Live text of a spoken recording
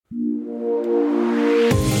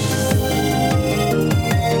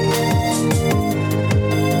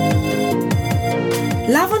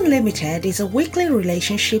Unlimited is a weekly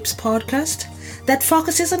relationships podcast that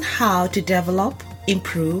focuses on how to develop,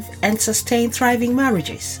 improve, and sustain thriving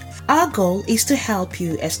marriages. Our goal is to help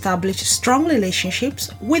you establish strong relationships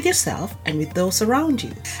with yourself and with those around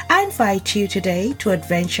you. I invite you today to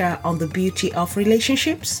adventure on the beauty of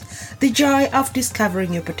relationships, the joy of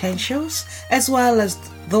discovering your potentials, as well as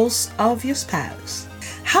those of your spouse.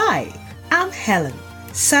 Hi, I'm Helen,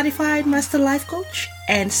 certified master life coach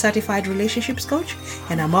and certified relationships coach,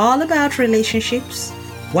 and I'm all about relationships.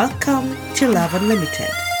 Welcome to Love Unlimited.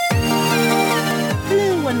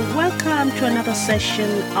 Hello and welcome to another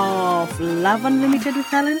session of Love Unlimited with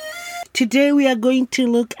Helen. Today we are going to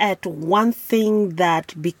look at one thing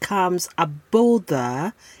that becomes a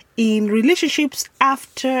bother in relationships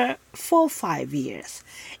after 4 or 5 years.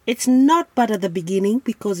 It's not bad at the beginning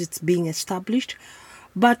because it's being established,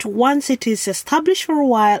 but once it is established for a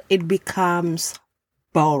while, it becomes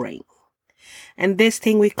boring. And this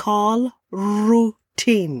thing we call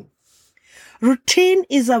routine. Routine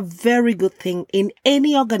is a very good thing in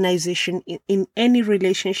any organization, in any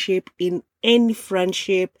relationship, in any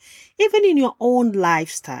friendship, even in your own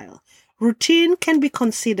lifestyle. Routine can be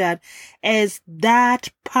considered as that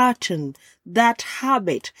pattern, that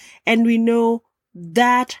habit, and we know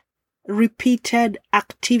that repeated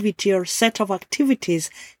activity or set of activities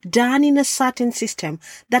done in a certain system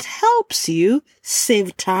that helps you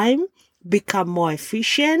save time, become more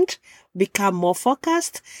efficient, become more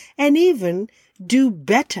focused, and even do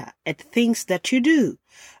better at things that you do.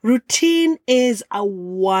 Routine is a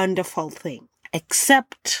wonderful thing,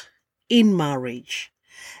 except in marriage.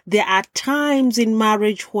 There are times in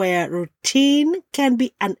marriage where routine can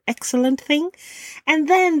be an excellent thing. And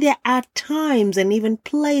then there are times and even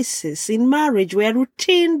places in marriage where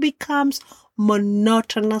routine becomes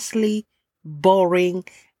monotonously boring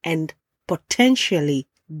and potentially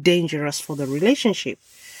dangerous for the relationship.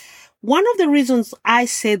 One of the reasons I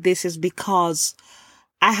say this is because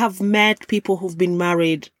I have met people who've been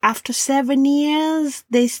married after 7 years.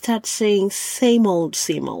 They start saying same old,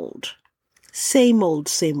 same old. Same old,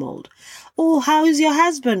 same old. Oh, how is your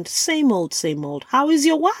husband? Same old, same old. How is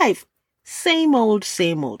your wife? Same old,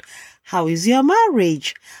 same old. How is your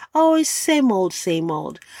marriage? Oh, it's same old, same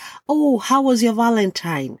old. Oh, how was your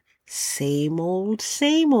Valentine? Same old,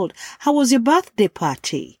 same old. How was your birthday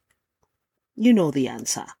party? You know the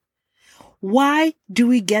answer. Why do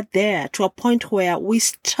we get there to a point where we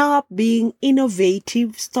stop being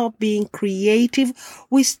innovative, stop being creative,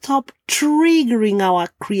 we stop triggering our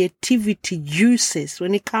creativity juices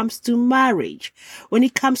when it comes to marriage, when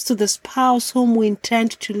it comes to the spouse whom we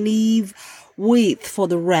intend to live with for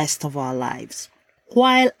the rest of our lives?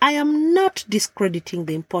 While I am not discrediting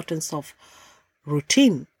the importance of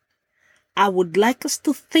routine, I would like us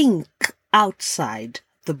to think outside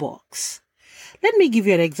the box. Let me give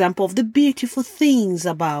you an example of the beautiful things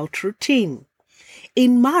about routine.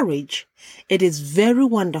 In marriage, it is very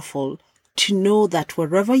wonderful to know that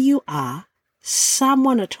wherever you are,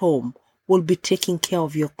 someone at home will be taking care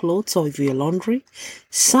of your clothes or of your laundry.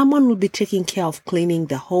 Someone will be taking care of cleaning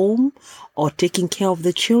the home or taking care of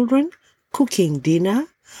the children, cooking dinner,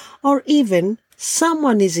 or even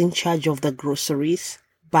someone is in charge of the groceries,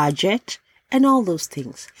 budget, and all those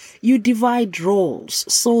things. You divide roles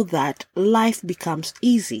so that life becomes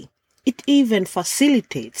easy. It even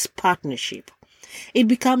facilitates partnership. It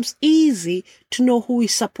becomes easy to know who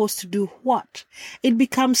is supposed to do what. It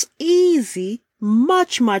becomes easy,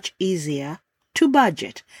 much easier to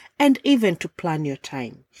budget and even to plan your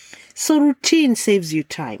time. So routine saves you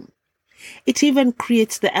time. It even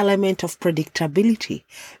creates the element of predictability,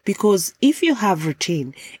 because if you have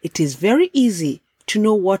routine, it is very easy to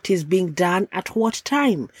know what is being done at what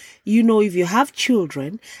time. You know, if you have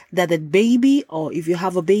children, that the baby, or if you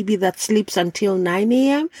have a baby that sleeps until 9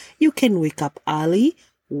 a.m., you can wake up early,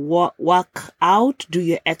 work out, do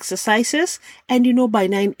your exercises, and you know by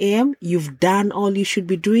 9 a.m. you've done all you should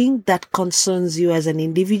be doing that concerns you as an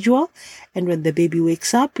individual. And when the baby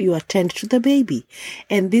wakes up, you attend to the baby.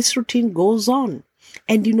 And this routine goes on.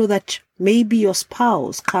 And you know that maybe your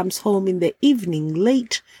spouse comes home in the evening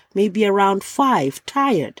late, maybe around 5,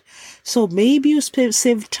 tired. So maybe you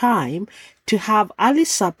save time to have early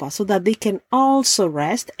supper so that they can also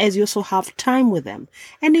rest, as you also have time with them.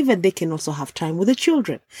 And even they can also have time with the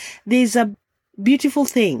children. There's a beautiful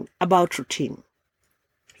thing about routine.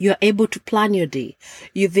 You're able to plan your day.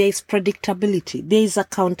 There's predictability. There's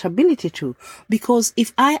accountability too. Because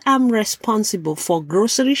if I am responsible for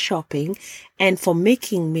grocery shopping and for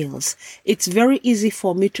making meals, it's very easy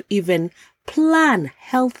for me to even plan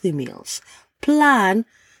healthy meals, plan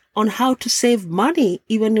on how to save money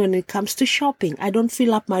even when it comes to shopping. I don't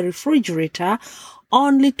fill up my refrigerator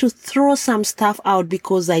only to throw some stuff out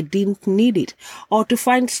because I didn't need it, or to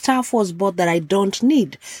find stuff was bought that I don't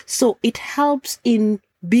need. So it helps in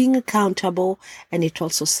being accountable, and it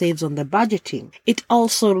also saves on the budgeting. It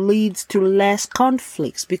also leads to less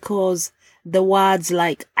conflicts because the words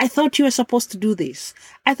like, I thought you were supposed to do this.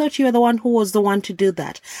 I thought you were the one who was the one to do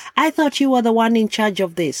that. I thought you were the one in charge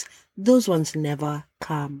of this. Those ones never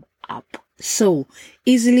come up. So,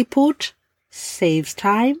 easily put, saves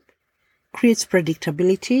time, creates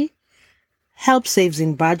predictability, helps saves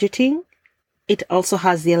in budgeting. It also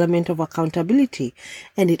has the element of accountability,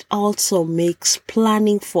 and it also makes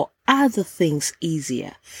planning for other things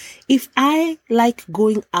easier. If I like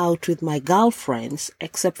going out with my girlfriends,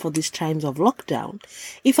 except for these times of lockdown,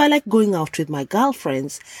 if I like going out with my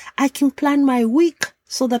girlfriends, I can plan my week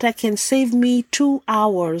so that I can save me 2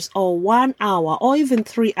 hours or 1 hour or even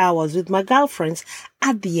 3 hours with my girlfriends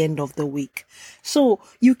at the end of the week. So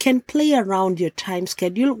you can play around your time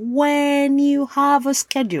schedule when you have a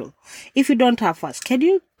schedule. If you don't have a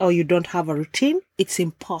schedule or you don't have a routine, it's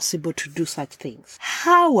impossible to do such things.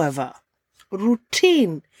 However,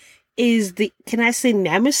 routine is the, can I say,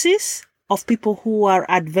 nemesis of people who are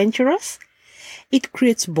adventurous. It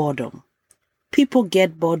creates boredom. People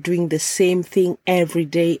get bored doing the same thing every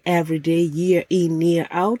day, year in, year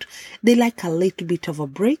out. They like a little bit of a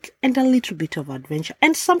break and a little bit of adventure.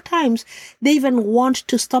 And sometimes they even want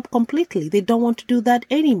to stop completely. They don't want to do that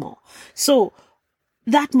anymore. So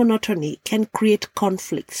that monotony can create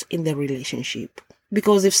conflicts in the relationship.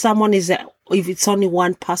 Because if it's only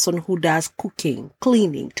one person who does cooking,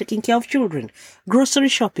 cleaning, taking care of children, grocery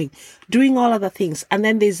shopping, doing all other things, and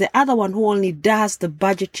then there's the other one who only does the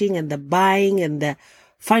budgeting and the buying and the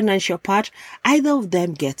financial part, either of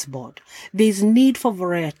them gets bored. There's need for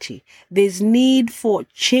variety. There's need for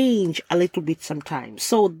change a little bit sometimes.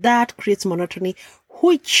 So that creates monotony,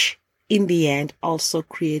 which in the end also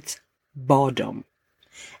creates boredom.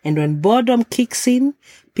 And when boredom kicks in,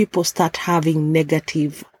 people start having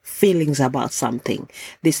negative feelings about something.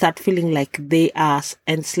 They start feeling like they are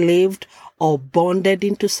enslaved or bonded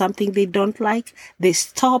into something they don't like. They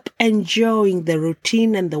stop enjoying the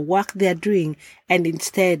routine and the work they're doing, and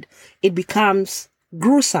instead it becomes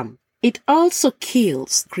gruesome. It also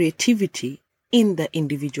kills creativity in the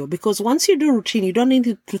individual, because once you do routine, you don't need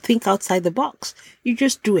to think outside the box. You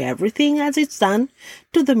just do everything as it's done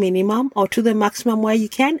to the minimum or to the maximum where you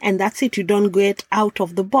can, and that's it. You don't get out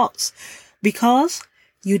of the box because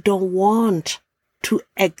you don't want to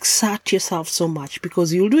exert yourself so much,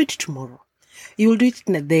 because you'll do it tomorrow. You'll do it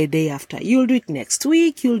the day after. You'll do it next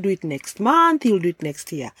week. You'll do it next month. You'll do it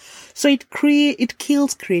next year. So it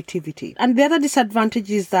kills creativity. And the other disadvantage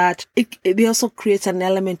is that it also creates an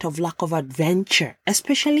element of lack of adventure,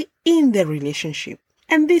 especially in the relationship.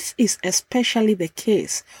 And this is especially the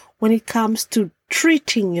case when it comes to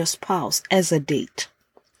treating your spouse as a date,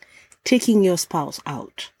 taking your spouse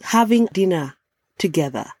out, having dinner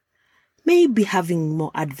together, maybe having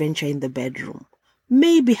more adventure in the bedroom,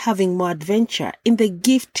 maybe having more adventure in the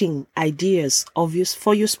gifting ideas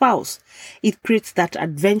for your spouse. It creates that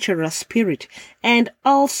adventurous spirit, and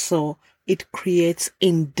also it creates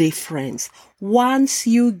indifference. Once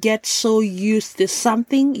you get so used to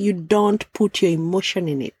something, you don't put your emotion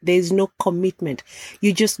in it. There's no commitment.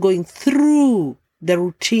 You're just going through the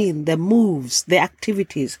routine, the moves, the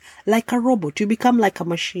activities, like a robot. You become like a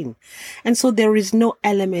machine. And so there is no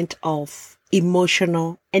element of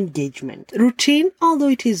emotional engagement. Routine, although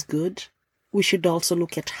it is good, we should also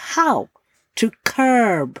look at how to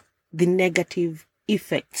curb the negative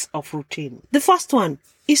effects of routine. The first one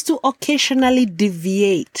is to occasionally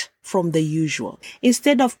deviate from the usual.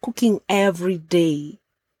 Instead of cooking every day,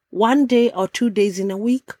 1 day or 2 days in a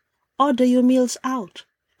week, order your meals out.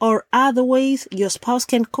 Or other ways, your spouse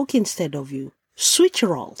can cook instead of you. Switch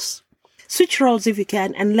roles. Switch roles if you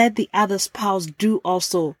can, and let the other spouse do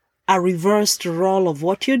also a reversed role of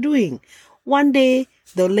what you're doing. 1 day,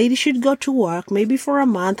 the lady should go to work, maybe for a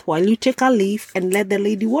month, while you take a leave and let the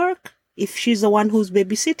lady work, if she's the one who's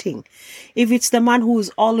babysitting. If it's the man who's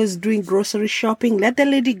always doing grocery shopping, let the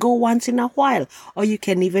lady go once in a while, or you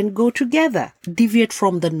can even go together. Deviate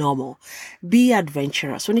from the normal. Be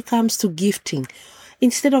adventurous when it comes to gifting.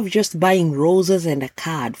 Instead of just buying roses and a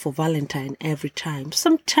card for Valentine every time,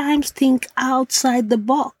 sometimes think outside the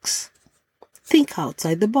box. Think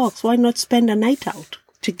outside the box. Why not spend a night out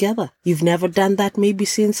together? You've never done that maybe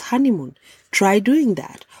since honeymoon. Try doing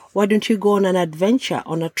that. Why don't you go on an adventure,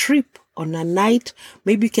 on a trip, on a night?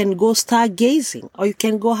 Maybe you can go stargazing, or you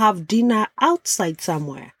can go have dinner outside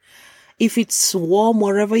somewhere. If it's warm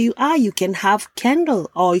wherever you are, you can have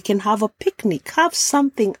candle or you can have a picnic. Have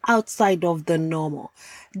something outside of the normal.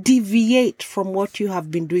 Deviate from what you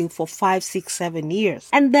have been doing for 5, 6, 7 years.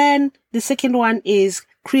 And then the second one is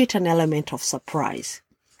create an element of surprise.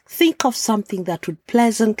 Think of something that would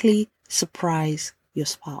pleasantly surprise your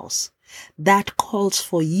spouse. That calls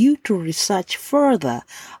for you to research further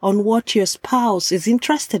on what your spouse is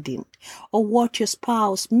interested in, or what your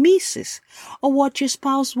spouse misses, or what your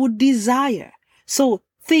spouse would desire. So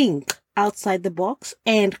think outside the box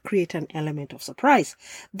and create an element of surprise.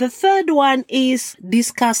 The third one is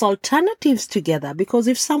discuss alternatives together, because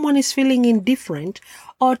if someone is feeling indifferent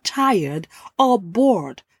or tired or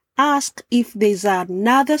bored, ask if there's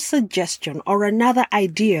another suggestion or another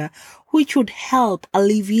idea which would help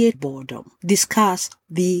alleviate boredom. Discuss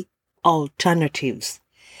the alternatives.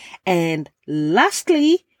 And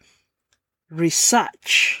lastly,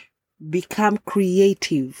 research. Become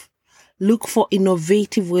creative. Look for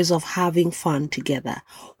innovative ways of having fun together.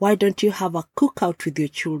 Why don't you have a cookout with your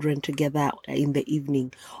children together in the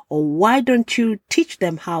evening? Or why don't you teach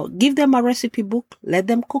them how? Give them a recipe book, let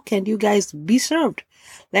them cook, and you guys be served.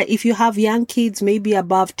 Like if you have young kids, maybe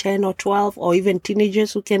above 10 or 12, or even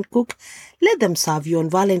teenagers who can cook, let them serve you on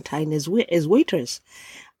Valentine's as waiters.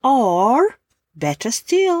 Or, better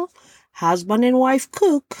still, husband and wife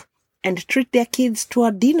cook and treat their kids to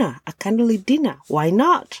a dinner, a candlelit dinner. Why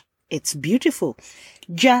not? It's beautiful.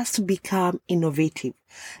 Just become innovative.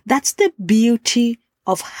 That's the beauty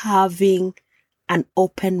of having an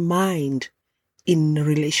open mind in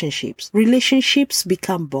relationships. Relationships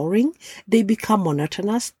become boring. They become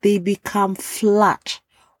monotonous. They become flat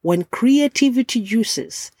when creativity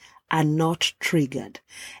juices are not triggered.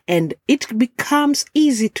 And it becomes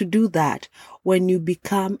easy to do that when you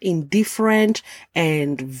become indifferent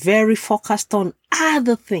and very focused on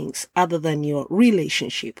other things other than your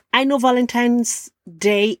relationship. I know Valentine's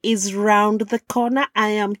Day is round the corner. I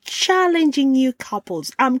am challenging you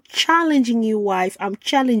couples. I'm challenging you wife. I'm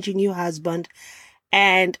challenging you husband.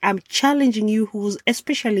 And I'm challenging you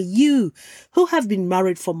especially you who have been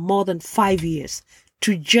married for more than 5 years,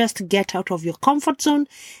 to just get out of your comfort zone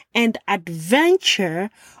and adventure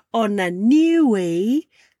on a new way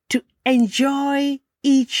to enjoy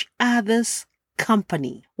each other's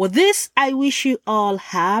company. With this, I wish you all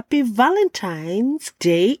happy Valentine's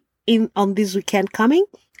Day on this weekend coming,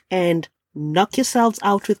 and knock yourselves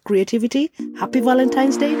out with creativity. Happy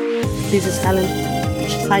Valentine's Day. This is Helen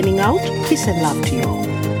signing out. Peace and love to you all.